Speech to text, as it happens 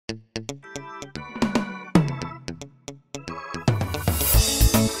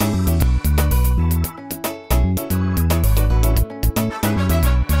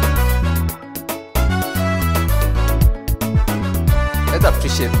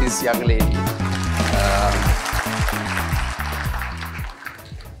appreciate this young lady.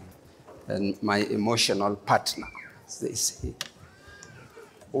 And my emotional partner, as they say.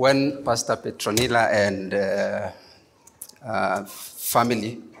 When Pastor Petronilla and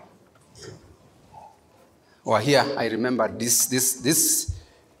family were here, I remember this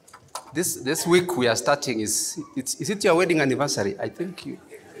week we are starting is it your wedding anniversary? I think you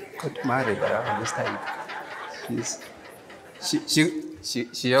got married around this time.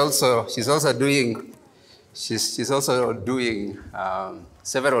 She's also doing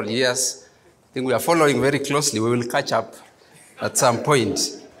several years. I think we are following very closely. We will catch up at some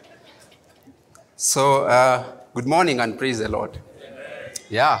point. So good morning and praise the Lord.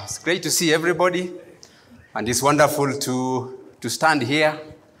 Yeah, it's great to see everybody, and it's wonderful to stand here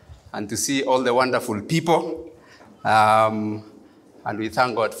and to see all the wonderful people. And we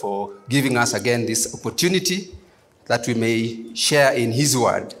thank God for giving us again this opportunity that we may share in His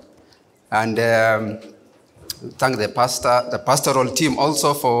Word. And thank the pastoral team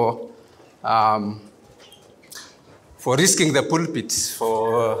also for risking the pulpit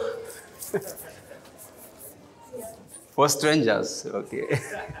for strangers. Okay.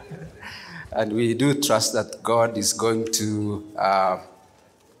 And we do trust that God is going to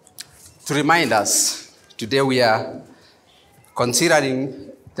remind us. Today we are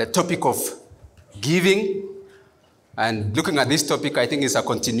considering the topic of giving. And looking at this topic, I think it's a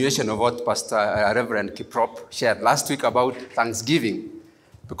continuation of what Pastor Reverend Kiprop shared last week about Thanksgiving,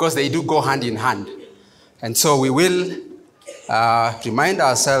 because they do go hand in hand. And so we will remind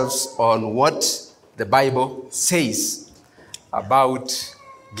ourselves on what the Bible says about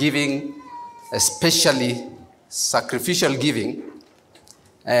giving, especially sacrificial giving.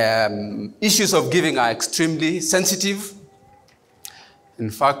 Issues of giving are extremely sensitive. In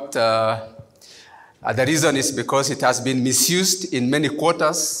fact, the reason is because it has been misused in many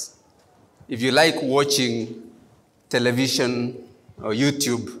quarters. If you like watching television or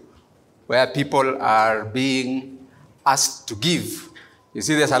YouTube where people are being asked to give, you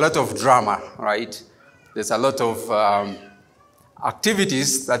see there's a lot of drama, right? There's a lot of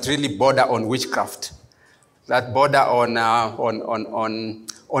activities that really border on witchcraft, that border on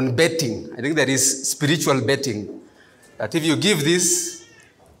betting. I think there is spiritual betting, that if you give this,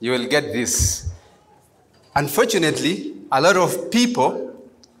 you will get this. Unfortunately, a lot of people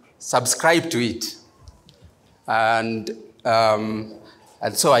subscribe to it. And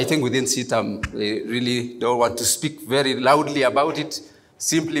so I think within CITAM, they really don't want to speak very loudly about it,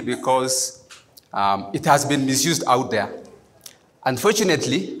 simply because it has been misused out there.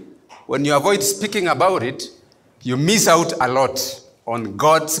 Unfortunately, when you avoid speaking about it, you miss out a lot on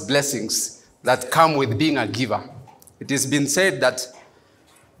God's blessings that come with being a giver. It has been said that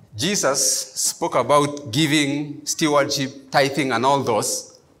Jesus spoke about giving, stewardship, tithing, and all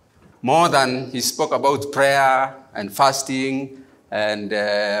those, more than he spoke about prayer and fasting and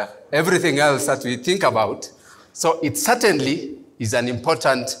everything else that we think about. So it certainly is an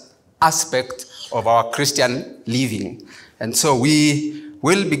important aspect of our Christian living. And so we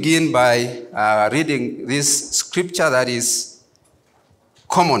will begin by reading this scripture that is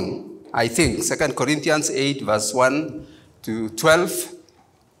common, I think, 2 Corinthians 8, verse 1 to 12.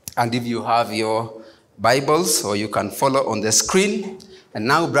 And if you have your Bibles, or you can follow on the screen. And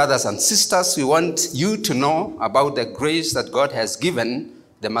now, brothers and sisters, we want you to know about the grace that God has given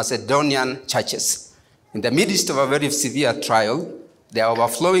the Macedonian churches. In the midst of a very severe trial, their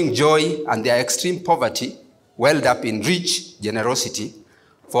overflowing joy and their extreme poverty welled up in rich generosity.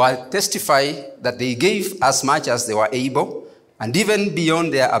 For I testify that they gave as much as they were able, and even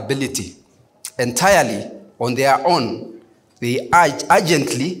beyond their ability, entirely on their own. They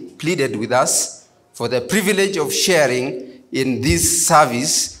urgently pleaded with us for the privilege of sharing in this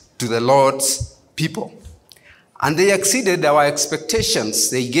service to the Lord's people. And they exceeded our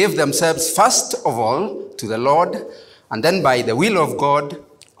expectations. They gave themselves first of all to the Lord, and then by the will of God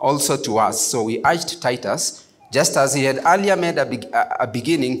also to us. So we urged Titus, just as he had earlier made a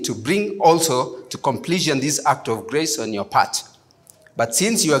beginning, to bring also to completion this act of grace on your part. But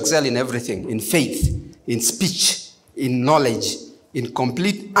since you excel in everything, in faith, in speech, in knowledge, in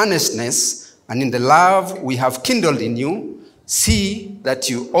complete earnestness, and in the love we have kindled in you, see that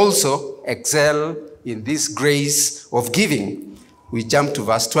you also excel in this grace of giving. We jump to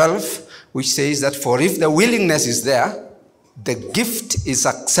verse 12, which says that, for if the willingness is there, the gift is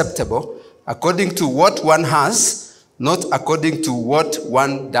acceptable according to what one has, not according to what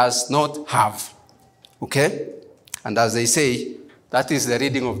one does not have. Okay? And as they say, that is the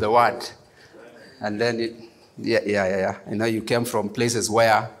reading of the word. And then I know you came from places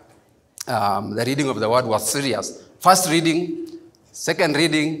where the reading of the word was serious. First reading second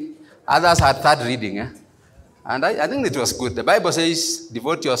reading, others had third reading. And I think it was good. The Bible says,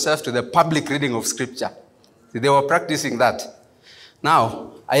 devote yourself to the public reading of Scripture. They were practicing that.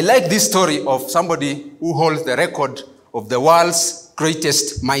 Now, I like this story of somebody who holds the record of the world's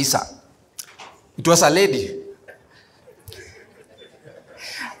greatest miser. It was a lady.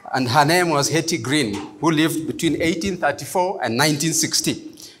 And her name was Hetty Green, who lived between 1834 and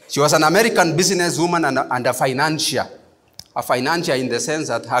 1960. She was an American businesswoman and a financier. A financier in the sense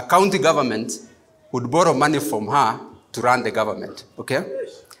that her county government would borrow money from her to run the government. Okay?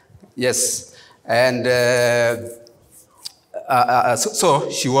 Yes. And so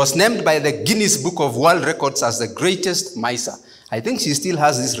she was named by the Guinness Book of World Records as the greatest miser. I think she still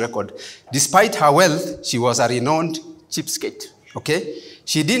has this record. Despite her wealth, she was a renowned cheapskate. Okay?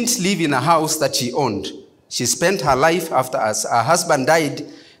 She didn't live in a house that she owned. She spent her life after her husband died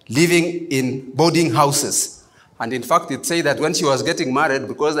living in boarding houses. And in fact, it said that when she was getting married,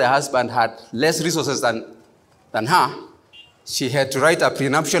 because the husband had less resources than her, she had to write a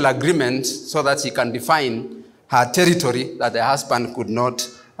prenuptial agreement so that she can define her territory that the husband could not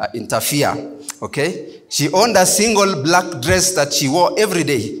interfere. Okay? She owned a single black dress that she wore every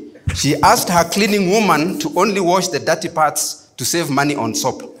day. She asked her cleaning woman to only wash the dirty parts to save money on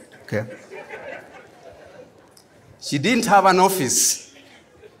soap. Okay? She didn't have an office.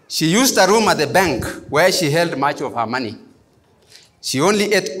 She used a room at the bank where she held much of her money. She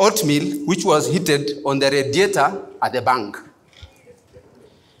only ate oatmeal, which was heated on the radiator at the bank.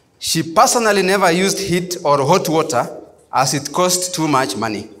 She personally never used heat or hot water as it cost too much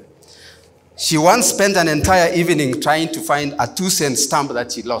money. She once spent an entire evening trying to find a 2-cent stamp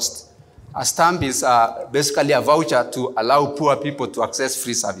that she lost. A stamp is basically a voucher to allow poor people to access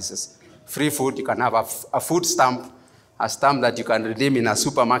free services. Free food, you can have a food stamp, a stamp that you can redeem in a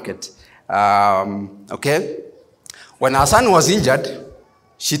supermarket. Okay? When her son was injured,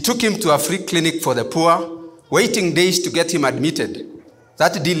 she took him to a free clinic for the poor, waiting days to get him admitted.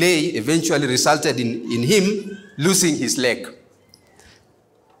 That delay eventually resulted in him losing his leg.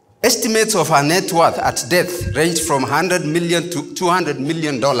 Estimates of her net worth at death ranged from $100 million to $200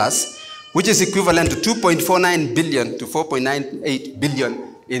 million, which is equivalent to 2.49 billion to 4.98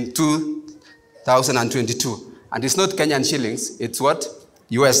 billion in 2022. And it's not Kenyan shillings, it's what?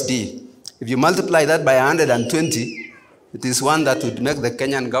 USD. If you multiply that by 120, it is one that would make the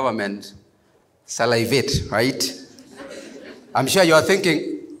Kenyan government salivate, right? I'm sure you're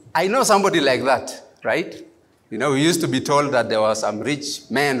thinking, I know somebody like that, right? You know, we used to be told that there were some rich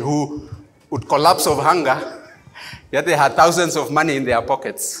men who would collapse of hunger, yet they had thousands of money in their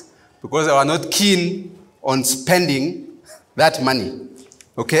pockets, because they were not keen on spending that money,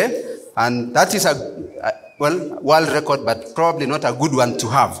 okay? And that is well, world record, but probably not a good one to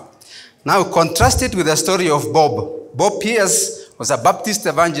have. Now, contrast it with the story of Bob. Bob Pierce was a Baptist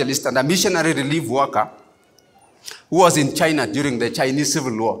evangelist and a missionary relief worker who was in China during the Chinese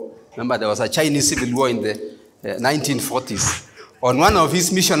Civil War. Remember, there was a Chinese Civil War in the 1940s. On one of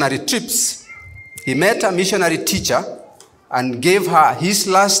his missionary trips, he met a missionary teacher and gave her his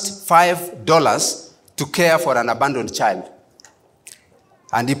last $5 to care for an abandoned child.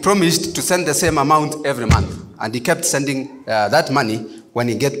 And he promised to send the same amount every month. And he kept sending that money when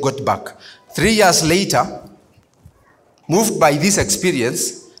he got back. 3 years later, moved by this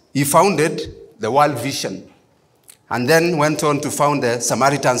experience, he founded the World Vision. And then went on to found the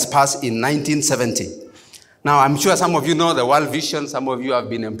Samaritan's Purse in 1970. Now, I'm sure some of you know the World Vision. Some of you have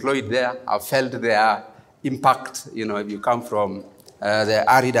been employed there, have felt their impact, you know, if you come from the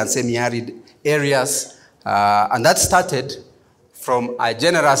arid and semi-arid areas. And that started from a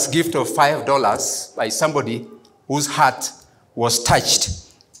generous gift of $5 by somebody whose heart was touched.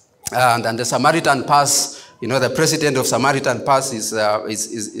 And the Samaritan Purse, you know, the president of Samaritan Purse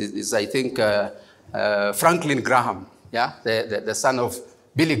is I think, Franklin Graham, yeah, the son of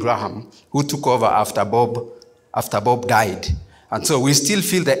Billy Graham, who took over after Bob died. And so we still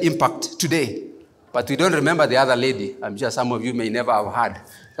feel the impact today. But we don't remember the other lady. I'm sure some of you may never have heard.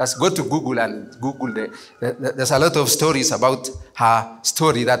 Just go to Google and Google. There's a lot of stories about her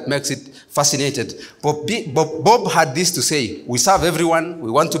story that makes it fascinating. Bob had this to say: we serve everyone,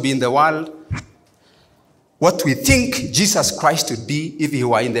 we want to be in the world. What we think Jesus Christ would be if he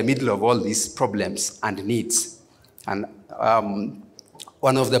were in the middle of all these problems and needs. And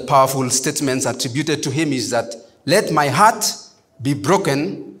one of the powerful statements attributed to him is that, let my heart be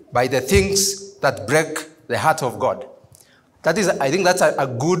broken by the things that break the heart of God. That is, I think that's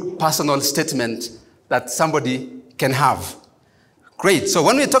a good personal statement that somebody can have. Great. So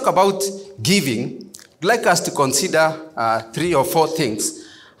when we talk about giving, I'd like us to consider 3 or 4 things.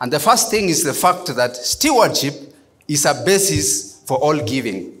 And the first thing is the fact that stewardship is a basis for all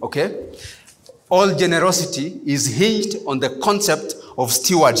giving, okay? All generosity is hinged on the concept of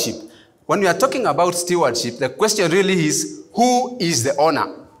stewardship. When we are talking about stewardship, the question really is, who is the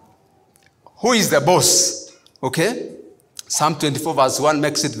owner? Who is the boss? Okay? Psalm 24 verse 1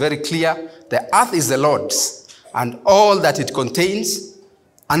 makes it very clear. The earth is the Lord's, and all that it contains,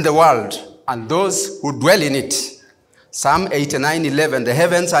 and the world, and those who dwell in it. Psalm 89:11, the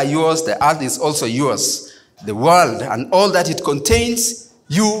heavens are yours, the earth is also yours. The world and all that it contains,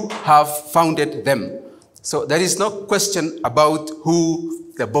 you have founded them. So there is no question about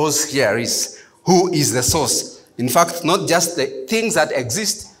who the boss here is, who is the source. In fact, not just the things that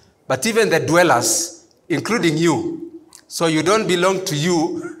exist, but even the dwellers, including you. So you don't belong to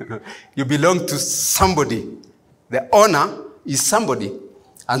you, you belong to somebody. The owner is somebody.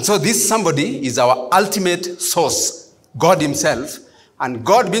 And so this somebody is our ultimate source, God himself. And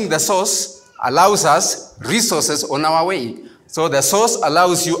God being the source allows us resources on our way. So the source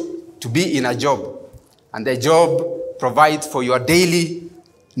allows you to be in a job. And the job provides for your daily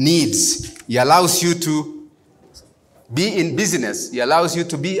needs. He allows you to be in business. He allows you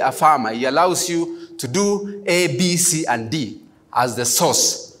to be a farmer. He allows you to do A, B, C, and D as the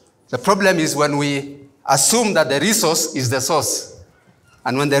source. The problem is when we assume that the resource is the source.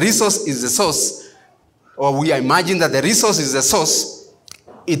 And when the resource is the source, or we imagine that the resource is the source,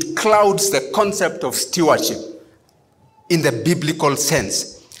 it clouds the concept of stewardship in the biblical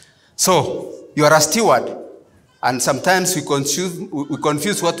sense. So, you are a steward, and sometimes we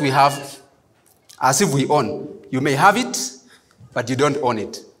confuse what we have as if we own. You may have it, but you don't own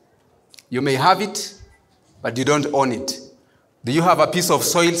it. You may have it, but you don't own it. Do you have a piece of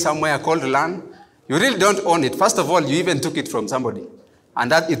soil somewhere called land? You really don't own it. First of all, you even took it from somebody. And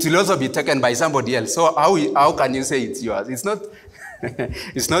that it will also be taken by somebody else. So how can you say it's yours? It's not,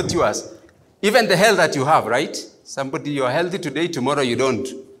 it's not yours. Even the health that you have, right? Somebody, you're healthy today, tomorrow you don't.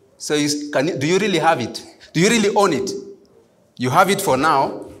 So do you really have it? Do you really own it? You have it for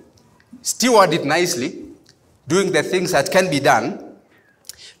now. Steward it nicely, doing the things that can be done,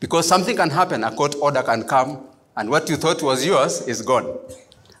 because something can happen, a court order can come, and what you thought was yours is gone.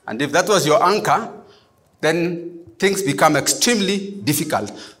 And if that was your anchor, then things become extremely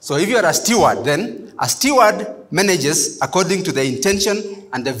difficult. So if you are a steward, then a steward manages according to the intention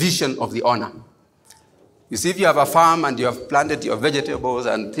and the vision of the owner. You see, if you have a farm and you have planted your vegetables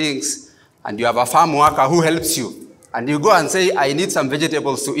and things, and you have a farm worker who helps you, and you go and say, I need some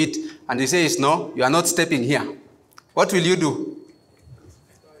vegetables to eat, and he says, no, you are not stepping here. What will you do?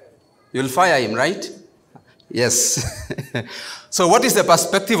 You'll fire him, right? Yes. So what is the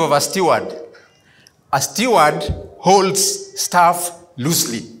perspective of a steward? A steward holds stuff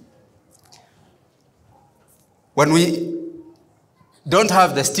loosely. When we don't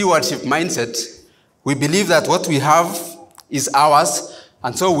have the stewardship mindset, we believe that what we have is ours,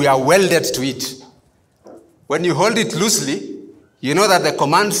 and so we are welded to it. When you hold it loosely, you know that the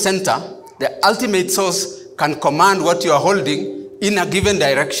command center, the ultimate source, can command what you are holding in a given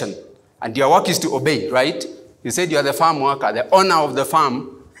direction. And your work is to obey, right? You said you are the farm worker. The owner of the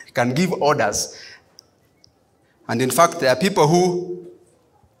farm can give orders. And in fact, there are people who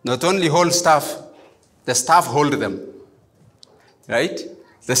not only hold staff, the staff hold them. Right?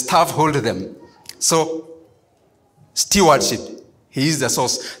 The staff hold them. So, stewardship, he is the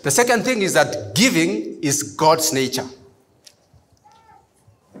source. The second thing is that giving is God's nature.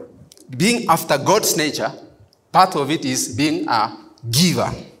 Being after God's nature, part of it is being a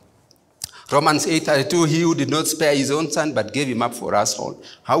giver. Romans 8:32, he who did not spare his own son, but gave him up for us all,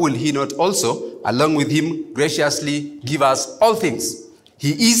 how will he not also, along with him, graciously give us all things?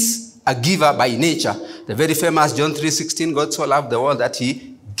 He is a giver by nature. The very famous John 3:16, God so loved the world that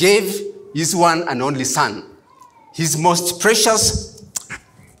he gave his one and only son. His most precious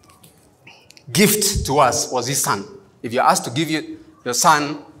gift to us was his son. If you're asked to give your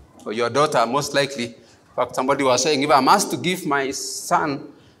son or your daughter, most likely, in fact, somebody was saying, if I'm asked to give my son,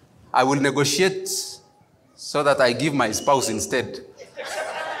 I will negotiate so that I give my spouse instead.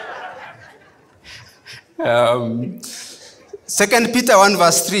 2 Peter 1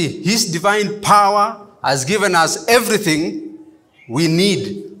 verse 3, his divine power has given us everything we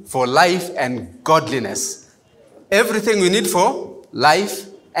need for life and godliness. Everything we need for life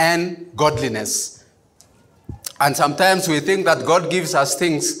and godliness. And sometimes we think that God gives us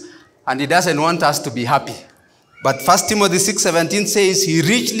things and he doesn't want us to be happy. But 1 Timothy 6:17 says he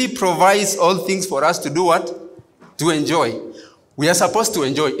richly provides all things for us to do what? To enjoy. We are supposed to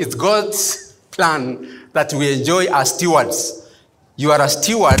enjoy. It's God's plan that we enjoy as stewards. You are a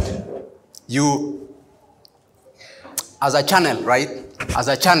steward, as a channel, right? As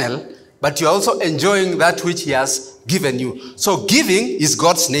a channel, but you're also enjoying that which he has given you. So giving is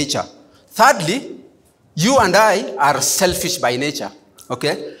God's nature. Thirdly, you and I are selfish by nature.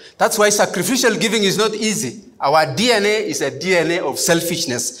 Okay? That's why sacrificial giving is not easy. Our DNA is a DNA of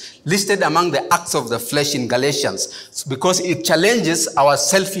selfishness, listed among the acts of the flesh in Galatians, because it challenges our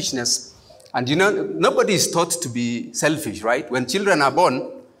selfishness. And you know, nobody is taught to be selfish, right? When children are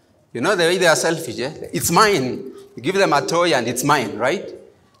born, you know the way they are selfish, eh? It's mine. You give them a toy and it's mine, right?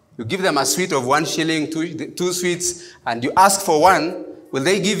 You give them a sweet of 1 shilling, two sweets, and you ask for one. Will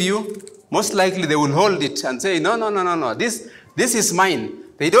they give you? Most likely they will hold it and say, no, this is mine.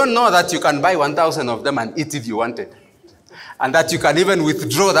 They don't know that you can buy 1,000 of them and eat if you wanted. And that you can even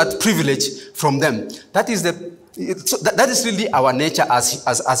withdraw that privilege from them. That is really our nature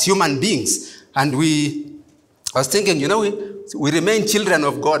as human beings. And I was thinking, you know, we remain children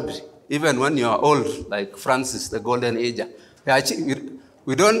of God even when you are old, like Francis, the golden age.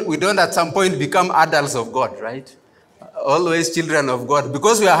 We don't at some point become adults of God, right? Always children of God,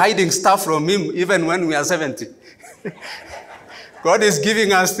 because we are hiding stuff from him even when we are 70. God is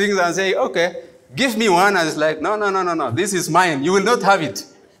giving us things and saying, okay, give me one. And it's like, no, this is mine. You will not have it.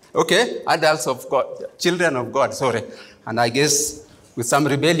 Okay, adults of God, children of God, sorry. And I guess with some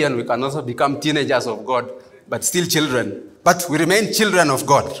rebellion, we can also become teenagers of God, but still children. But we remain children of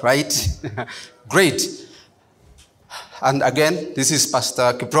God, right? Great. And again, this is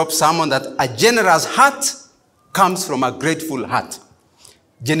Pastor Kiprop's sermon that a generous heart comes from a grateful heart.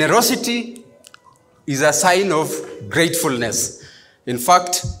 Generosity is a sign of gratefulness. In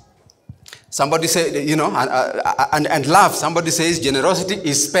fact, somebody said, you know, and love, somebody says generosity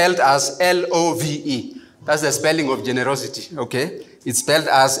is spelled as L-O-V-E. That's the spelling of generosity, okay? It's spelled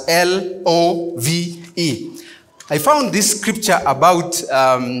as L-O-V-E. I found this scripture about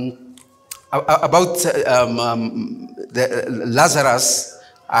Lazarus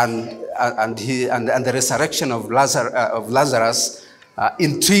and the resurrection of Lazarus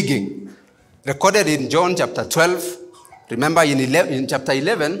intriguing. Recorded in John chapter 12. Remember in chapter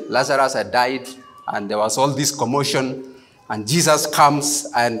 11, Lazarus had died and there was all this commotion, and Jesus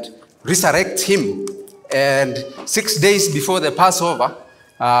comes and resurrects him. And 6 days before the Passover,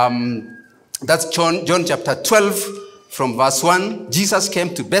 that's John chapter 12 from verse 1, Jesus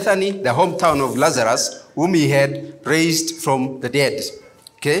came to Bethany, the hometown of Lazarus, whom he had raised from the dead.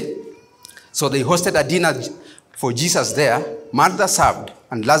 Okay? So they hosted a dinner for Jesus there. Martha served,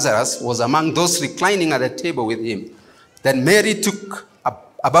 and Lazarus was among those reclining at the table with him. Then Mary took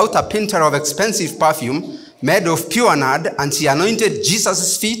about a pinter of expensive perfume made of pure nard, and she anointed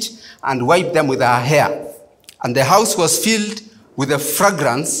Jesus' feet and wiped them with her hair. And the house was filled with the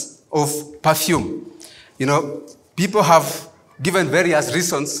fragrance of perfume. You know, people have given various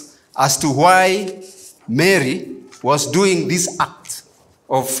reasons as to why Mary was doing this act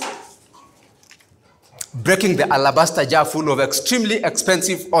of breaking the alabaster jar full of extremely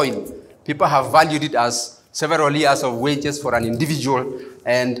expensive oil. People have valued it as several years of wages for an individual.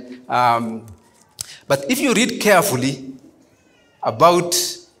 And but if you read carefully about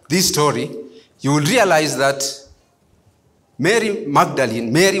this story, you will realize that Mary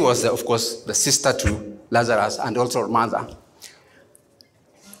Magdalene, Mary was, of course, the sister to Lazarus and also mother.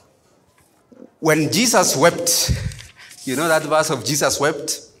 When Jesus wept, you know that verse of Jesus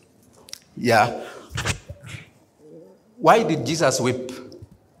wept? Yeah. Why did Jesus weep?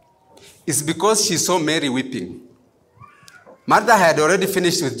 It's because she saw Mary weeping. Martha had already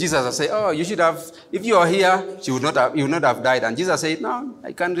finished with Jesus and said, oh, you should have, if you are here, you would not have died. And Jesus said, no,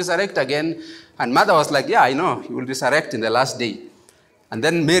 I can resurrect again. And Martha was like, yeah, I know, you will resurrect in the last day. And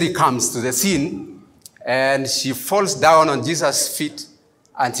then Mary comes to the scene, and she falls down on Jesus' feet,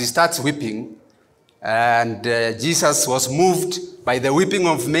 and she starts weeping. And Jesus was moved by the weeping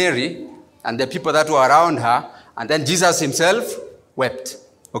of Mary and the people that were around her. And then Jesus himself wept.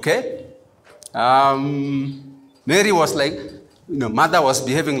 Okay? Mary was like, you know, mother was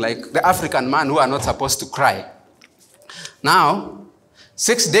behaving like the African man who are not supposed to cry. Now,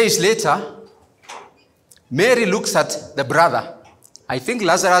 6 days later, Mary looks at the brother. I think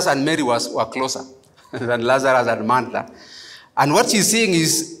Lazarus and Mary were closer than Lazarus and Martha. And what she's seeing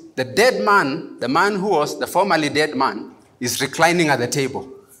is the dead man, the man who was the formerly dead man, is reclining at the table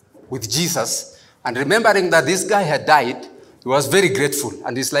with Jesus. And remembering that this guy had died, he was very grateful.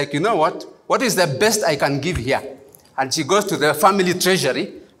 And he's like, you know what? What is the best I can give here? And she goes to the family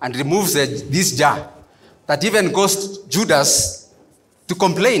treasury and removes this jar. That even goes to Judas to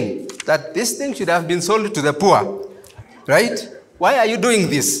complain that this thing should have been sold to the poor. Right? Why are you doing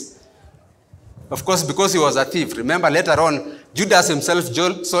this? Of course, because he was a thief. Remember, later on, Judas himself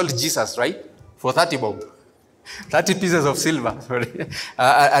sold Jesus, right? For 30 bob. 30 pieces of silver. Sorry.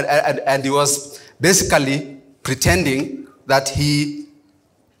 And he was basically pretending that he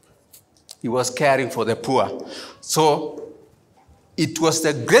was caring for the poor. So it was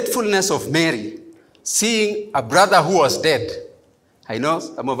the gratefulness of Mary seeing a brother who was dead. I know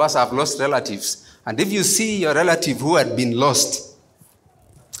some of us have lost relatives. And if you see your relative who had been lost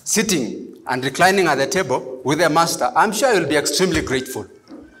sitting and reclining at the table with their master, I'm sure you'll be extremely grateful.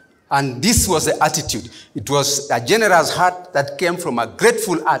 And this was the attitude. It was a generous heart that came from a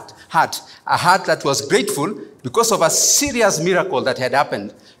grateful heart, a heart that was grateful because of a serious miracle that had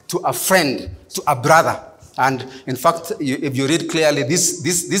happened to a friend, to a brother. And in fact, if you read clearly,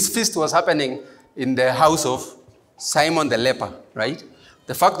 this feast was happening in the house of Simon the leper, right?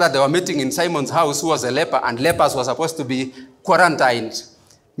 The fact that they were meeting in Simon's house, who was a leper, and lepers were supposed to be quarantined,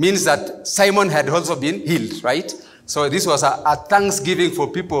 means that Simon had also been healed, right? So this was a thanksgiving for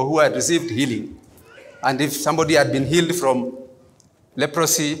people who had received healing. And if somebody had been healed from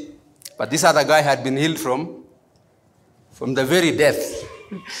leprosy, but this other guy had been healed from the very death.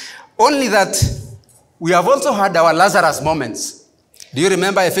 Only that we have also had our Lazarus moments. Do you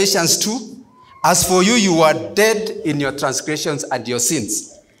remember Ephesians 2? As for you, you were dead in your transgressions and your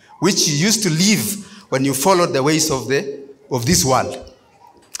sins, which you used to live when you followed the ways of this world.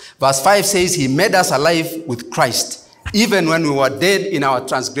 Verse 5 says, he made us alive with Christ, even when we were dead in our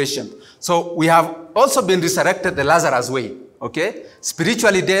transgression. So we have also been resurrected the Lazarus way, okay?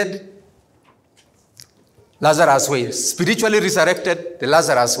 Spiritually dead, Lazarus way. Spiritually resurrected, the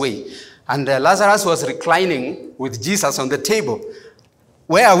Lazarus way. And Lazarus was reclining with Jesus on the table.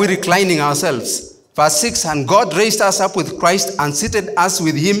 Where are we reclining ourselves? Verse 6, and God raised us up with Christ and seated us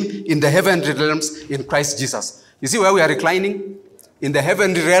with him in the heavenly realms in Christ Jesus. You see where we are reclining? In the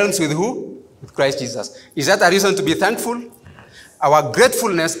heavenly realms with who? With Christ Jesus. Is that a reason to be thankful? Our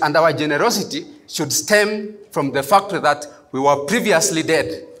gratefulness and our generosity should stem from the fact that we were previously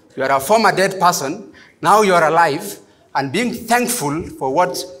dead. You are a former dead person. Now you are alive. And being thankful for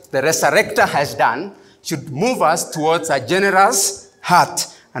what the resurrector has done should move us towards a generous heart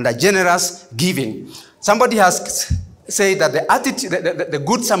and a generous giving. Somebody has said that the attitude, the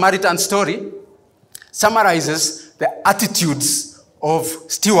Good Samaritan story summarizes the attitudes of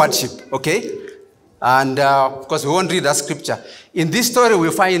stewardship, okay? And of course, we won't read that scripture. In this story,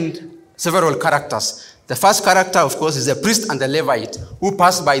 we find several characters. The first character, of course, is the priest and the Levite who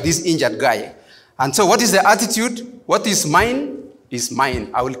passed by this injured guy. And so what is the attitude? What is mine is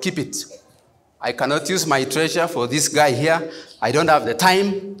mine. I will keep it. I cannot use my treasure for this guy here. I don't have the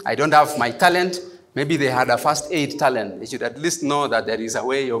time. I don't have my talent. Maybe they had a first aid talent. They should at least know that there is a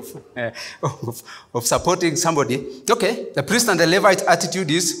way of supporting somebody. Okay, the priest and the Levite attitude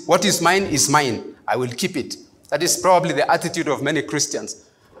is, what is mine, I will keep it. That is probably the attitude of many Christians.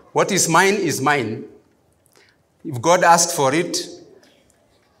 What is mine. If God asked for it,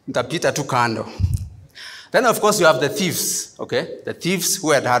 nitapita tu kando. Then, of course, you have the thieves, okay? The thieves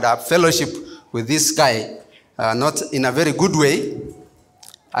who had a fellowship with this guy, not in a very good way.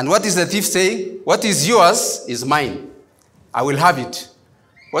 And what is the thief saying? What is yours is mine. I will have it.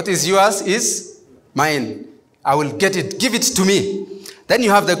 What is yours is mine. I will get it. Give it to me. Then you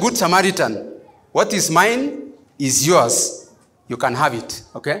have the Good Samaritan. What is mine is yours. You can have it.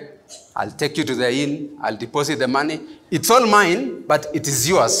 Okay? I'll take you to the inn. I'll deposit the money. It's all mine, but it is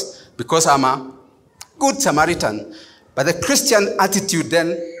yours because I'm a Good Samaritan. But the Christian attitude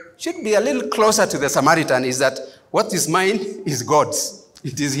then should be a little closer to the Samaritan, is that what is mine is God's.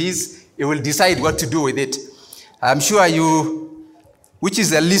 It is his. He will decide what to do with it. I'm sure which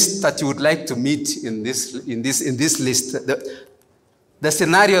is the list that you would like to meet in this list? The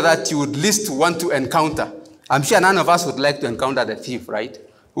scenario that you would least want to encounter. I'm sure none of us would like to encounter the thief, right?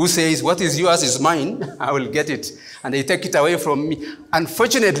 Who says, what is yours is mine, I will get it. And they take it away from me.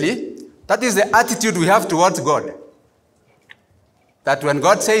 Unfortunately, that is the attitude we have towards God. That when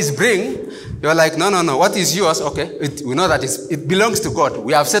God says bring, you're like, no, what is yours? Okay, we know that it belongs to God.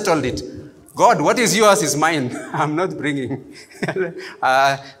 We have settled it. God, what is yours is mine. I'm not bringing.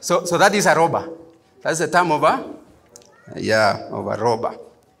 So that is a robber. That's the term of a robber.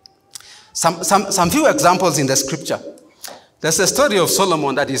 Some few examples in the scripture. There's a story of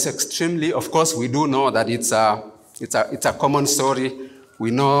Solomon that is extremely, of course, we do know that it's a common story.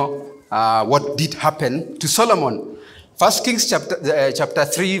 We know what did happen to Solomon. 1 Kings chapter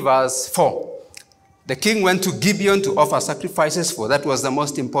 3, verse 4. The king went to Gibeon to offer sacrifices, for that was the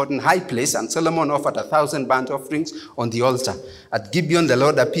most important high place, and Solomon offered 1,000 burnt offerings on the altar. At Gibeon, the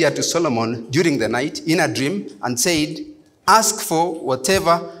Lord appeared to Solomon during the night in a dream and said, ask for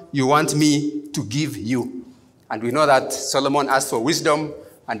whatever you want me to give you. And we know that Solomon asked for wisdom,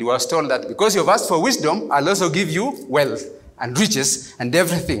 and he was told that because you've asked for wisdom, I'll also give you wealth and riches and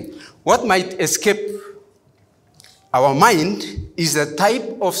everything. What might escape our mind is the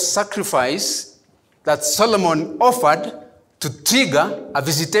type of sacrifice that Solomon offered to trigger a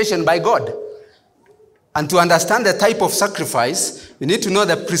visitation by God. And to understand the type of sacrifice, you need to know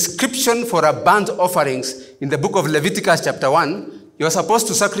the prescription for a burnt offerings. In the book of Leviticus chapter 1, you're supposed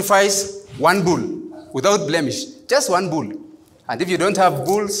to sacrifice one bull without blemish, just one bull. And if you don't have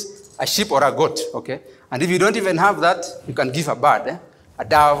bulls, a sheep or a goat, okay? And if you don't even have that, you can give a bird, a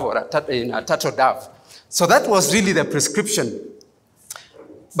dove or a turtle dove. So that was really the prescription.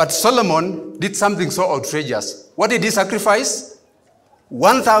 But Solomon did something so outrageous. What did he sacrifice?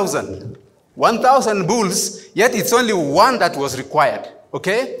 1,000 bulls, yet it's only one that was required,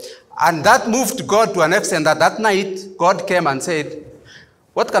 okay? And that moved God to an extent that that night, God came and said,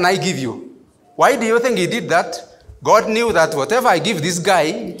 what can I give you? Why do you think he did that? God knew that whatever I give this guy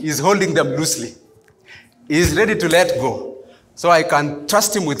is holding them loosely. He is ready to let go. So I can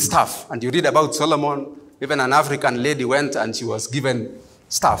trust him with stuff. And you read about Solomon, even an African lady went and she was given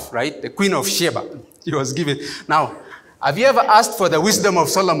stuff, right? The Queen of Sheba, she was given. Now, have you ever asked for the wisdom of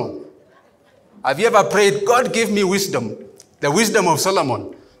Solomon? Have you ever prayed, God give me wisdom, the wisdom of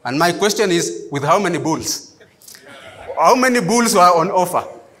Solomon? And my question is, with how many bulls? How many bulls were on offer?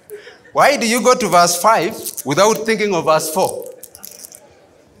 Why do you go to verse 5 without thinking of verse 4?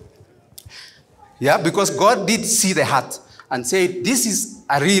 Yeah, because God did see the heart and said, this is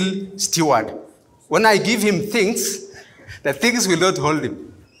a real steward. When I give him things, the things will not hold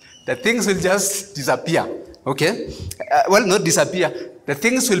him. The things will just disappear, okay? Well, not disappear. The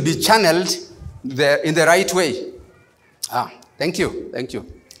things will be channeled in the right way. Thank you, thank you.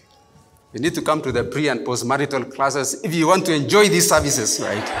 You need to come to the pre- and post-marital classes if you want to enjoy these services,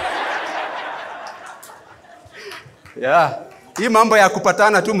 right? Yeah. Hii mambo ya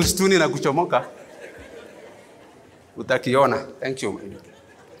kupatana tu msituni na kuchomoka. Utakiona. Thank you.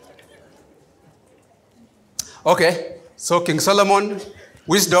 Okay. So King Solomon,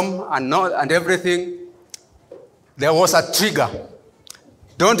 wisdom and everything. There was a trigger.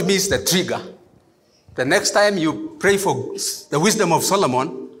 Don't miss the trigger. The next time you pray for the wisdom of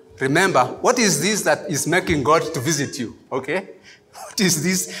Solomon, remember, what is this that is making God to visit you? Okay? What is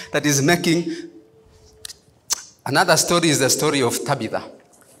this that is making... Another story is the story of Tabitha.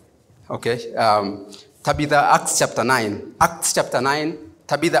 Okay? Tabitha, Acts chapter 9. Acts chapter 9,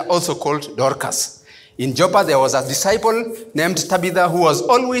 Tabitha also called Dorcas. In Joppa, there was a disciple named Tabitha who was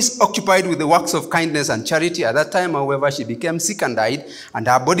always occupied with the works of kindness and charity. At that time, however, she became sick and died, and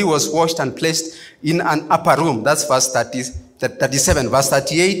her body was washed and placed in an upper room. That's verse 37. Verse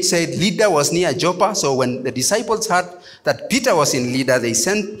 38 said, Lydda was near Joppa, so when the disciples heard that Peter was in Lydda, they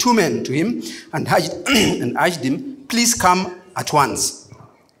sent 2 men to him and urged him, please come at once.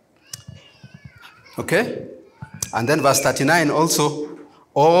 Okay? And then verse 39 also,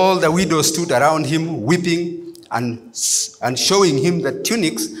 all the widows stood around him, weeping and showing him the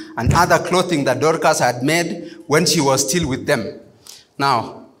tunics and other clothing that Dorcas had made when she was still with them.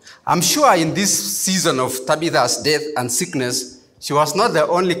 Now, I'm sure in this season of Tabitha's death and sickness, she was not the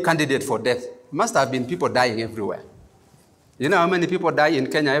only candidate for death. There must have been people dying everywhere. You know how many people die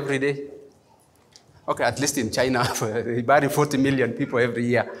in Kenya every day? Okay, at least in China, they bury 40 million people every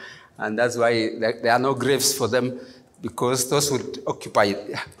year. And that's why there are no graves for them, because those would occupy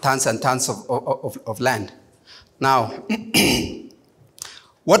tons and tons of land. Now,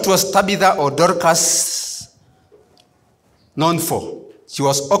 what was Tabitha or Dorcas known for? She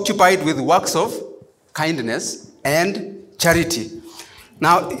was occupied with works of kindness and charity.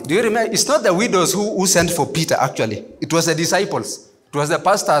 Now, do you remember? It's not the widows who sent for Peter, actually. It was the disciples. It was the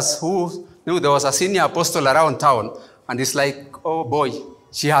pastors who knew there was a senior apostle around town. And it's like, oh boy,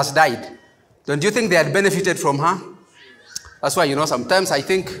 she has died. Don't you think they had benefited from her? That's why, sometimes I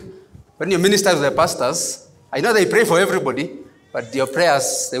think when you minister to the pastors, I know they pray for everybody, but your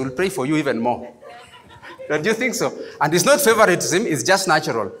prayers, they will pray for you even more. Don't you think so? And it's not favoritism, it's just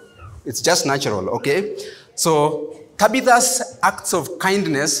natural. It's just natural, okay? So Tabitha's acts of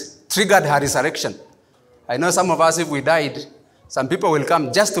kindness triggered her resurrection. I know some of us, if we died, some people will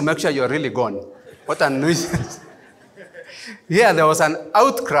come just to make sure you're really gone. What a nuisance. Here there was an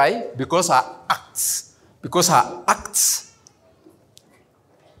outcry because her acts. Because her acts.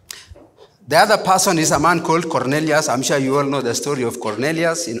 The other person is a man called Cornelius. I'm sure you all know the story of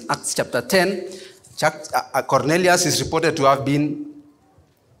Cornelius in Acts chapter 10. Cornelius is reported to have been,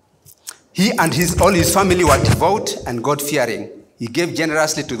 he and all his family were devout and God-fearing. He gave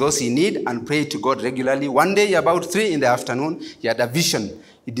generously to those in need and prayed to God regularly. One day, about 3 in the afternoon, he had a vision.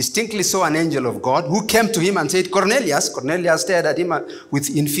 He distinctly saw an angel of God who came to him and said, Cornelius. Cornelius stared at him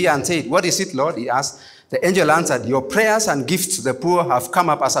in fear and said, what is it, Lord? He asked. The angel answered, your prayers and gifts to the poor have come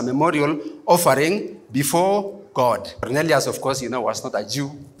up as a memorial offering before God. Cornelius, of course, was not a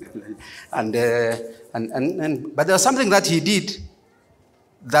Jew. But there was something that he did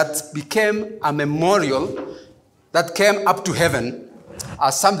that became a memorial that came up to heaven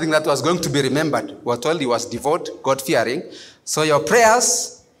as something that was going to be remembered. We were told he was devout, God-fearing. So your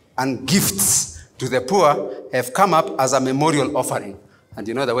prayers and gifts to the poor have come up as a memorial offering. And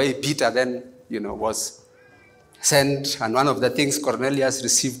the way Peter then, was sent, and one of the things Cornelius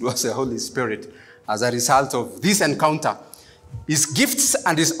received was the Holy Spirit as a result of this encounter. His gifts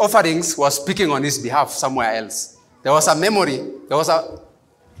and his offerings were speaking on his behalf somewhere else. There was a memory. There was a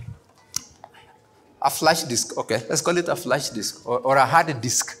flash disk. Okay, let's call it a flash disk or a hard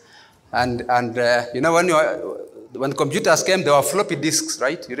disk. And when computers came, there were floppy disks,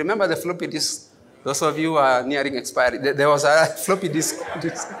 right? You remember the floppy disks? Those of you who are nearing expiry. There was a floppy disk.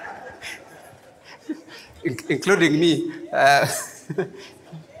 Including me.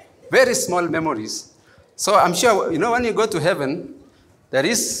 Very small memories. So I'm sure, when you go to heaven, there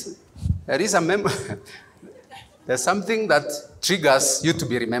is a memory. There's something that triggers you to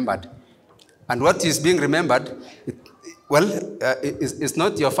be remembered. And what is being remembered, it's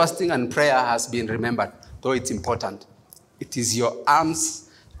not your fasting and prayer has been remembered, though it's important. It is your alms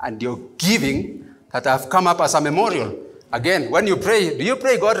and your giving that have come up as a memorial. Again, when you pray, do you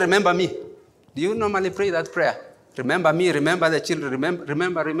pray, God, remember me? Do you normally pray that prayer? Remember me, remember the children,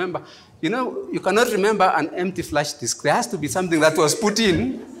 remember. You cannot remember an empty flash disk. There has to be something that was put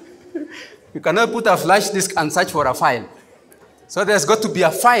in. You cannot put a flash disk and search for a file. So there's got to be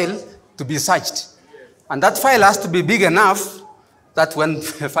a file to be searched. And that file has to be big enough that when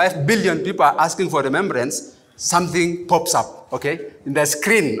 5 billion people are asking for remembrance, something pops up, okay, in the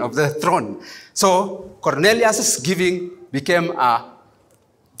screen of the throne. So Cornelius' giving became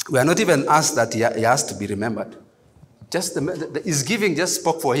we are not even asked that he has to be remembered. Just his giving just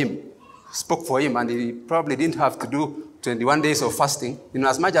spoke for him, and he probably didn't have to do 21 days of fasting,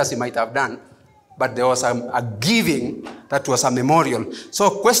 as much as he might have done, but there was a giving that was a memorial. So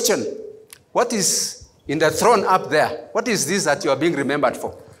question, what is in the throne up there? What is this that you are being remembered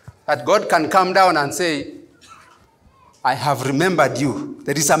for? That God can come down and say, I have remembered you.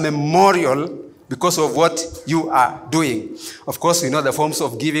 There is a memorial because of what you are doing. Of course, the forms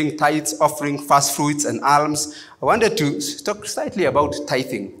of giving, tithes, offering, first fruits, and alms. I wanted to talk slightly about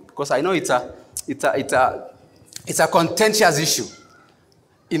tithing because I know it's a contentious issue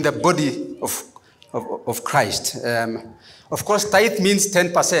in the body of Christ. Of course, tithe means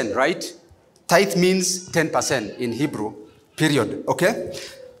 10%, right? Tithe means 10% in Hebrew, period, okay?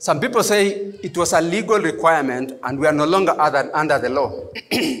 Some people say it was a legal requirement and we are no longer under the law.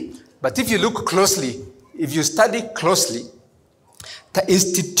 But if you look closely, if you study closely, the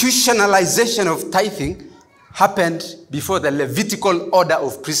institutionalization of tithing happened before the Levitical order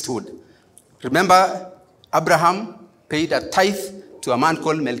of priesthood. Remember, Abraham paid a tithe to a man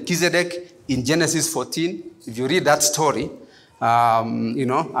called Melchizedek in Genesis 14. If you read that story,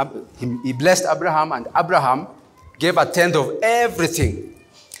 he blessed Abraham, and Abraham gave a tenth of everything.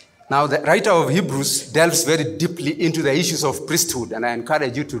 Now, the writer of Hebrews delves very deeply into the issues of priesthood, and I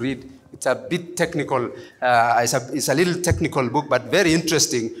encourage you to read. It's a bit technical. It's a little technical book, but very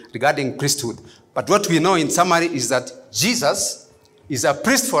interesting regarding priesthood. But what we know in summary is that Jesus is a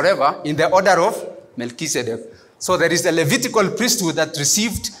priest forever in the order of Melchizedek. So there is the Levitical priesthood that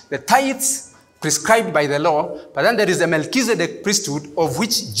received the tithes prescribed by the law, but then there is the Melchizedek priesthood of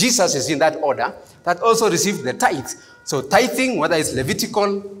which Jesus is in that order that also received the tithes. So tithing, whether it's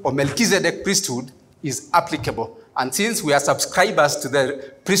Levitical or Melchizedek priesthood, is applicable. And since we are subscribers to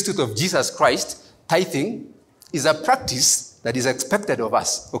the priesthood of Jesus Christ, tithing is a practice that is expected of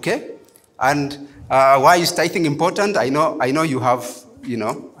us, okay? And why is tithing important? I know you have,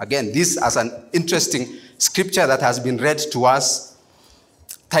 again, this as an interesting scripture that has been read to us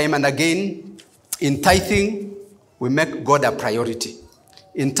time and again. In tithing, we make God a priority.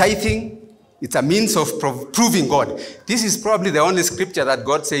 In tithing, it's a means of proving God. This is probably the only scripture that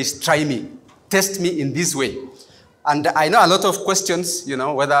God says, try me, test me in this way. And I know a lot of questions,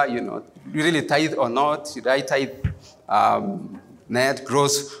 whether, you really tithe or not. Should I tithe net,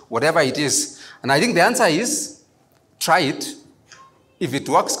 gross, whatever it is? And I think the answer is, try it. If it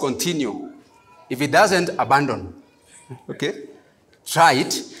works, continue. If it doesn't, abandon. Okay? Try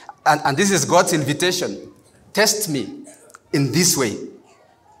it. And this is God's invitation. Test me in this way.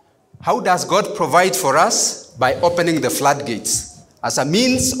 How does God provide for us? By opening the floodgates. As a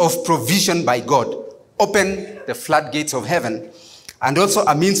means of provision by God. Open the floodgates of heaven. And also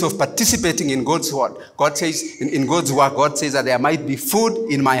a means of participating in God's word. God says, in God's work, God says that there might be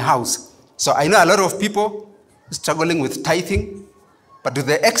food in my house. So I know a lot of people struggling with tithing. But to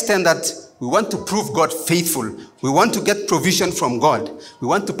the extent that we want to prove God faithful, we want to get provision from God, we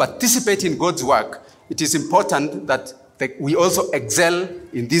want to participate in God's work, it is important that we also excel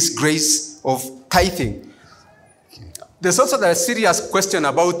in this grace of tithing. There's also the serious question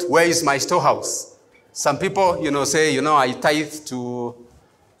about where is my storehouse. Some people, say, I tithe to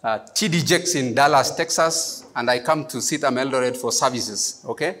TD Jakes in Dallas, Texas, and I come to CITAM Eldoret for services,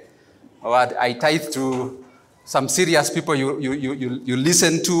 okay? Or I tithe to some serious people you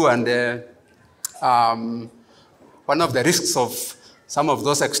listen to, and one of the risks of some of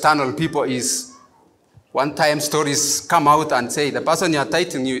those external people is one time stories come out and say the person you're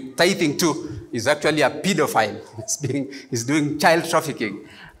tithing to is actually a pedophile. He's doing child trafficking.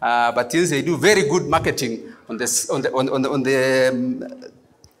 But since they do very good marketing on the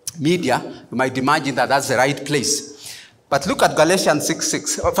media, you might imagine that that's the right place. But look at Galatians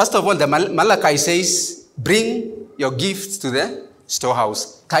 6:6. First of all, the Malachi says, bring your gifts to the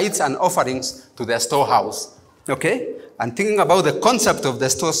storehouse, tithes and offerings to the storehouse. Okay? And thinking about the concept of the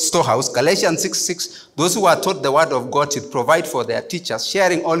storehouse, Galatians 6:6, those who are taught the word of God should provide for their teachers,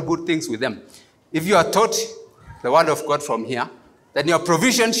 sharing all good things with them. If you are taught the word of God from here, then your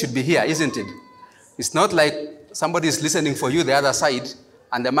provision should be here, isn't it? It's not like somebody is listening for you the other side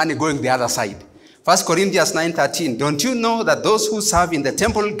and the money going the other side. 1 Corinthians 9:13, don't you know that those who serve in the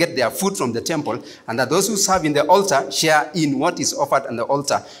temple get their food from the temple, and that those who serve in the altar share in what is offered on the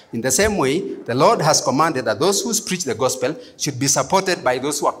altar? In the same way, the Lord has commanded that those who preach the gospel should be supported by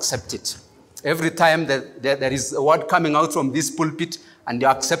those who accept it. Every time that there is a word coming out from this pulpit and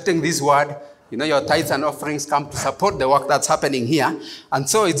you're accepting this word, your tithes and offerings come to support the work that's happening here. And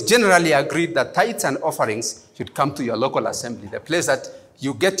so it's generally agreed that tithes and offerings should come to your local assembly, the place that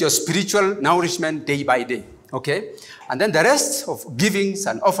you get your spiritual nourishment day by day, okay? And then the rest of givings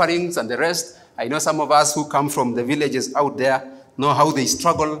and offerings and the rest, I know some of us who come from the villages out there know how they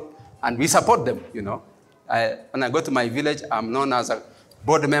struggle, and we support them, When I go to my village, I'm known as a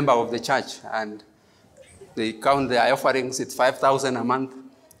board member of the church, and they count their offerings, it's 5,000 a month,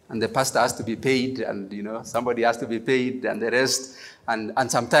 and the pastor has to be paid, and, somebody has to be paid, and the rest,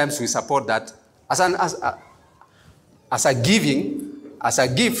 and sometimes we support that as a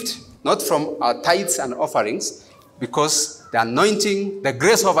gift, not from our tithes and offerings, because the anointing, the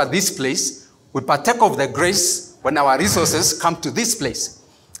grace over this place, we partake of the grace when our resources come to this place.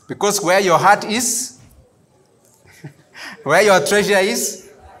 Because where your heart is, where your treasure is,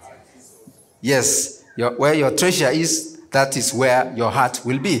 yes, where your treasure is, that is where your heart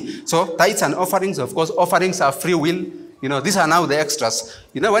will be. So tithes and offerings, of course, offerings are free will. These are now the extras.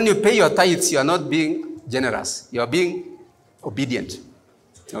 When you pay your tithes, you are not being generous. You are being obedient.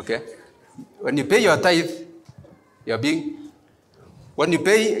 Okay? When you pay your tithe, when you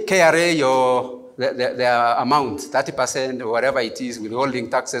pay KRA the amount, 30% or whatever it is, withholding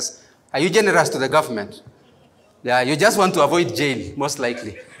taxes, are you generous to the government? Yeah, you just want to avoid jail, most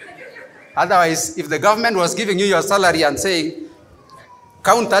likely. Otherwise, if the government was giving you your salary and saying,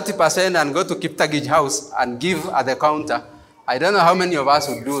 count 30% and go to Kiptagij house and give at the counter, I don't know how many of us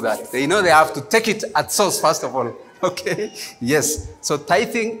would do that. They know they have to take it at source, first of all. Okay? Yes. So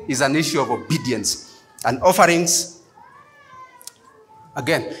tithing is an issue of obedience. And offerings,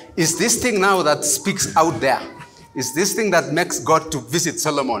 again, is this thing now that speaks out there? Is this thing that makes God to visit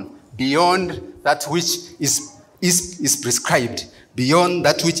Solomon beyond that which is prescribed? Beyond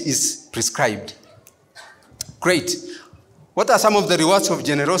that which is prescribed. Great. What are some of the rewards of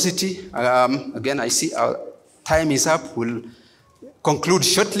generosity? Again, I see our time is up. We'll conclude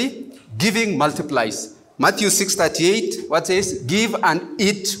shortly. Giving multiplies. Matthew 6:38, what says? Give and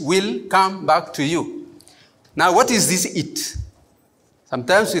it will come back to you. Now, what is this it?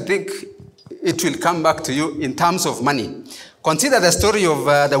 Sometimes we think it will come back to you in terms of money. Consider the story of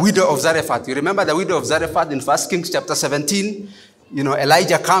the widow of Zarephath. You remember the widow of Zarephath in 1 Kings chapter 17?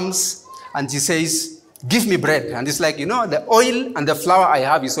 Elijah comes and he says, give me bread. And it's like, the oil and the flour I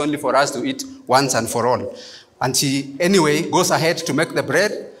have is only for us to eat once and for all. And she, anyway, goes ahead to make the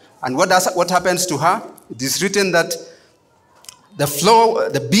bread. And what happens to her? It is written that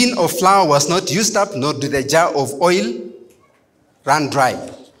the bin of flour was not used up, nor did the jar of oil run dry.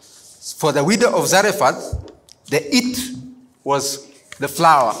 For the widow of Zarephath, the it was the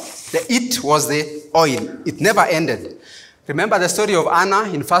flour. The it was the oil. It never ended. Remember the story of Anna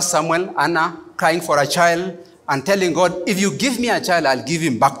in 1 Samuel, Anna crying for a child and telling God, if you give me a child, I'll give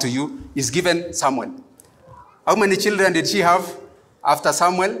him back to you. He's given Samuel. How many children did she have after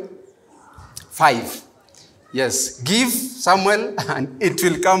Samuel? 5. Yes, give Samuel and it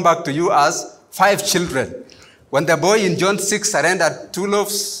will come back to you as 5 children. When the boy in John 6 surrendered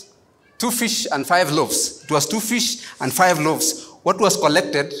 2 fish and 5 loaves. It was 2 fish and 5 loaves. What was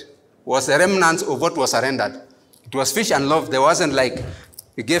collected was the remnants of what was surrendered. It was fish and love. There wasn't like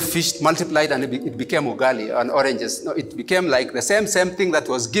you gave fish, multiplied, and it became ugali and oranges. No, it became like the same thing that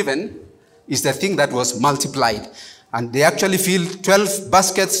was given is the thing that was multiplied. And they actually filled 12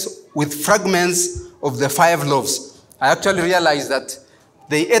 baskets with fragments of the 5 loaves. I actually realized that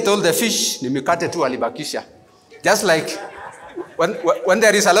they ate all the fish, nimikate tu alibakisha. Just like when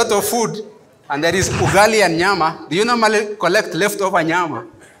there is a lot of food and there is ugali and nyama, do you normally collect leftover nyama?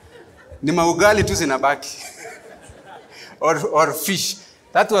 Nima ugali tu zinabaki. Or fish.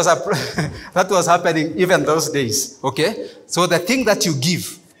 That was happening even those days. Okay? So the thing that you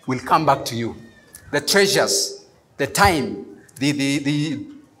give will come back to you. The treasures, the time,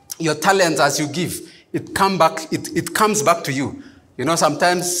 your talents as you give, it comes back to you. You know,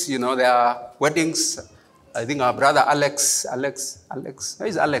 sometimes, you know, there are weddings. I think our brother Alex, where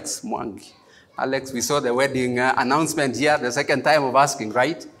is Alex Mwangi? Alex, we saw the wedding announcement here, the second time of asking,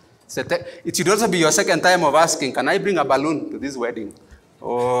 right? It should also be your second time of asking, can I bring a balloon to this wedding?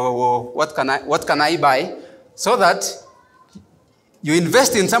 Or what can I buy? So that you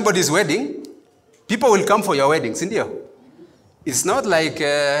invest in somebody's wedding, people will come for your weddings, India. It's not like,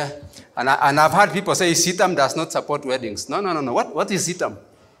 and I've heard people say CITAM does not support weddings. No. What is CITAM?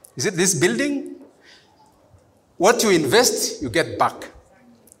 Is it this building? What you invest, you get back.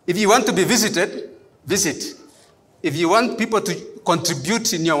 If you want to be visited, visit. If you want people to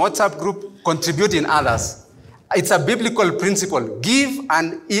contribute in your WhatsApp group, contribute in others. It's a biblical principle. Give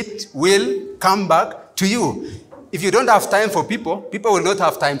and it will come back to you. If you don't have time for people, people will not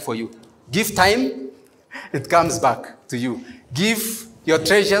have time for you. Give time, it comes back to you. Give your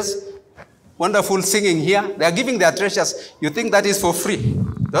treasures. Wonderful singing here. They are giving their treasures. You think that is for free.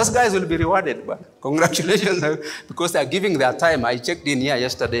 Those guys will be rewarded. But congratulations, because they are giving their time. I checked in here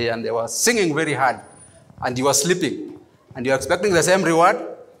yesterday and they were singing very hard. And you were sleeping. And you are expecting the same reward?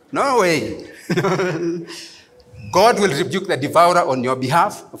 No way. God will rebuke the devourer on your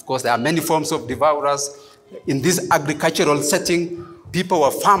behalf. Of course, there are many forms of devourers. In this agricultural setting, people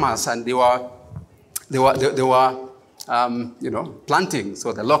were farmers and they were planting.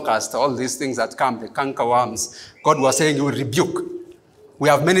 So the locusts, all these things that come, the cankerworms, God was saying he will rebuke. We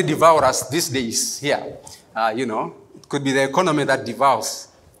have many devourers these days here. It could be the economy that devours.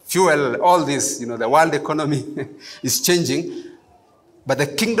 Fuel, all this, the world economy is changing. But the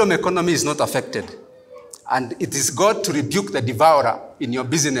kingdom economy is not affected. And it is God to rebuke the devourer in your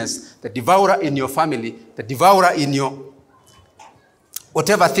business, the devourer in your family, the devourer in your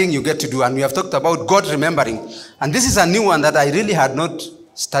whatever thing you get to do. And we have talked about God remembering. And this is a new one that I really had not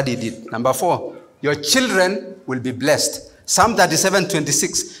studied it. Number 4, your children will be blessed. Psalm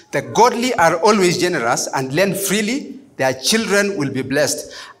 37:26, the godly are always generous and lend freely. Their children will be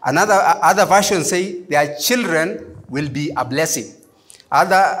blessed. Other versions say their children will be a blessing.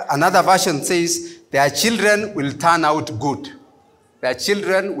 Another version says their children will turn out good. Their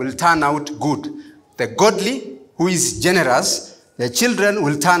children will turn out good. The godly who is generous, their children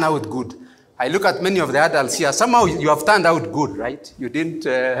will turn out good. I look at many of the adults here. Somehow you have turned out good, right? You didn't.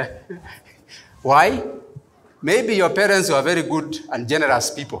 Why? Maybe your parents were very good and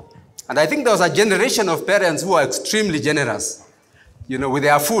generous people. And I think there was a generation of parents who are extremely generous. With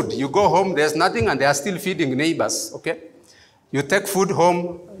their food. You go home, there's nothing, and they are still feeding neighbors, okay? You take food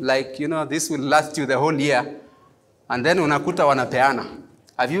home, like, this will last you the whole year. And then unakuta wanapeana.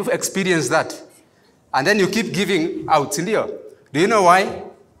 Have you experienced that? And then you keep giving out. Do you know why?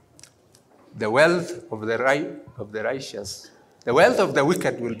 The wealth of the righteous. The wealth of the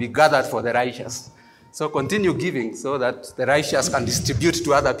wicked will be gathered for the righteous. So continue giving so that the righteous can distribute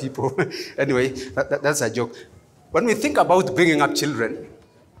to other people. Anyway, that's a joke. When we think about bringing up children,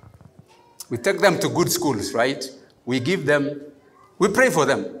 we take them to good schools, right? We give them, we pray for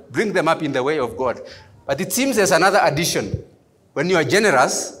them, bring them up in the way of God. But it seems there's another addition. When you are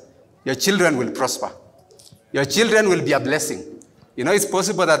generous, your children will prosper. Your children will be a blessing. It's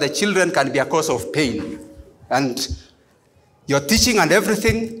possible that the children can be a cause of pain. And your teaching and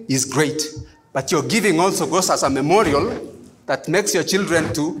everything is great. But your giving also goes as a memorial that makes your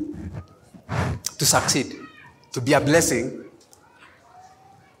children to succeed, to be a blessing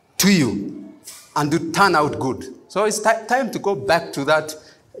to you, and to turn out good. So it's time to go back to that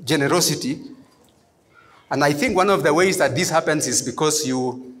generosity. And I think one of the ways that this happens is because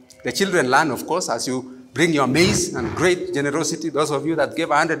the children learn, of course, as you bring your maize and great generosity. Those of you that gave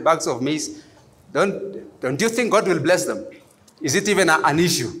 100 bags of maize, don't you think God will bless them? Is it even an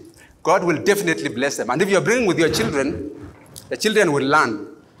issue? God will definitely bless them. And if you're bringing with your children, the children will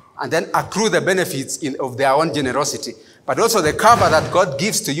learn and then accrue the benefits of their own generosity. But also the cover that God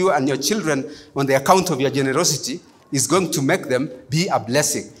gives to you and your children on the account of your generosity is going to make them be a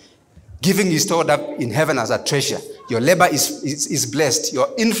blessing. Giving is stored up in heaven as a treasure. Your labor is blessed. Your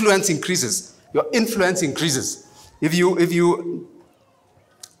influence increases. Your influence increases.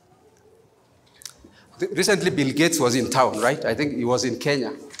 Recently, Bill Gates was in town, right? I think he was in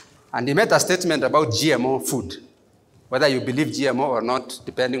Kenya. And he made a statement about GMO food, whether you believe GMO or not,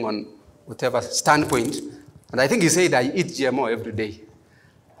 depending on whatever standpoint. And I think he said, I eat GMO every day.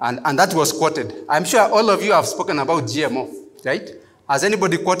 And that was quoted. I'm sure all of you have spoken about GMO, right? Has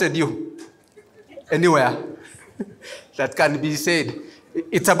anybody quoted you anywhere that can be said?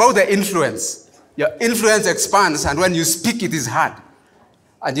 It's about the influence. Your influence expands, and when you speak, it is heard.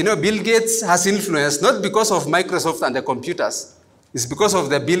 And you know, Bill Gates has influence not because of Microsoft and the computers. It's because of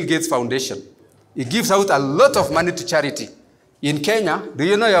the Bill Gates Foundation. He gives out a lot of money to charity. In Kenya, do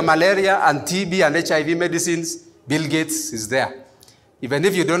you know your malaria and TB and HIV medicines? Bill Gates is there. Even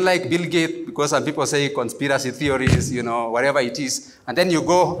if you don't like Bill Gates, because some people say conspiracy theories, you know, whatever it is, and then you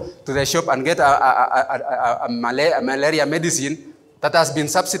go to the shop and get a malaria medicine that has been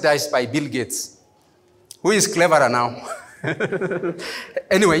subsidized by Bill Gates. Who is cleverer now?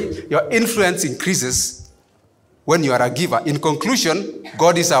 Anyway, your influence increases when you are a giver. In conclusion,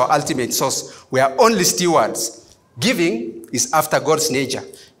 God is our ultimate source. We are only stewards. Giving is after God's nature.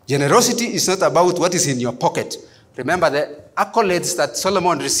 Generosity is not about what is in your pocket. Remember, the accolades that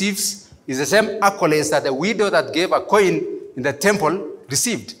Solomon receives is the same accolades that the widow that gave a coin in the temple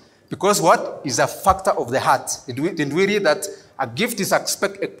received. Because what is a factor of the heart? Did we read that a gift is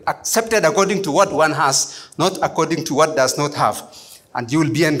accepted according to what one has, not according to what does not have. And you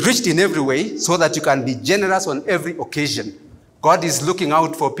will be enriched in every way so that you can be generous on every occasion. God is looking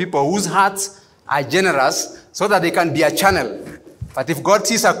out for people whose hearts are generous so that they can be a channel. But if God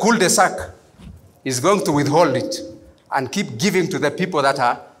sees a cul-de-sac, He's going to withhold it and keep giving to the people that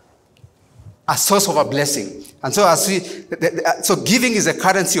are a source of a blessing. And so so giving is a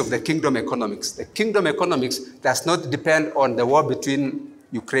currency of the kingdom economics. The kingdom economics does not depend on the war between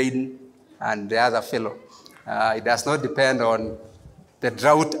Ukraine and the other fellow. It does not depend on the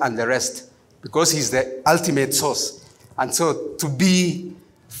drought and the rest, because He's the ultimate source. And so to be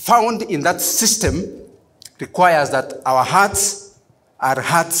found in that system requires that our hearts are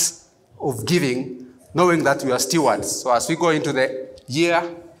hearts of giving, knowing that we are stewards. So as we go into the year,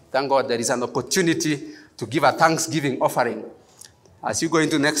 thank God there is an opportunity to give a thanksgiving offering. As you go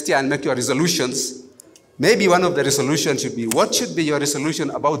into next year and make your resolutions, maybe one of the resolutions should be, what should be your resolution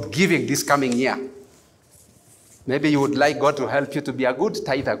about giving this coming year? Maybe you would like God to help you to be a good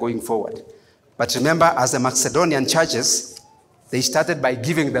tither going forward. But remember, as the Macedonian churches, they started by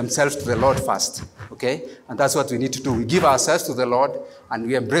giving themselves to the Lord first, okay? And that's what we need to do. We give ourselves to the Lord, and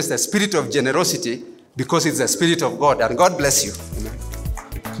we embrace the spirit of generosity because it's the Spirit of God. And God bless you. Amen.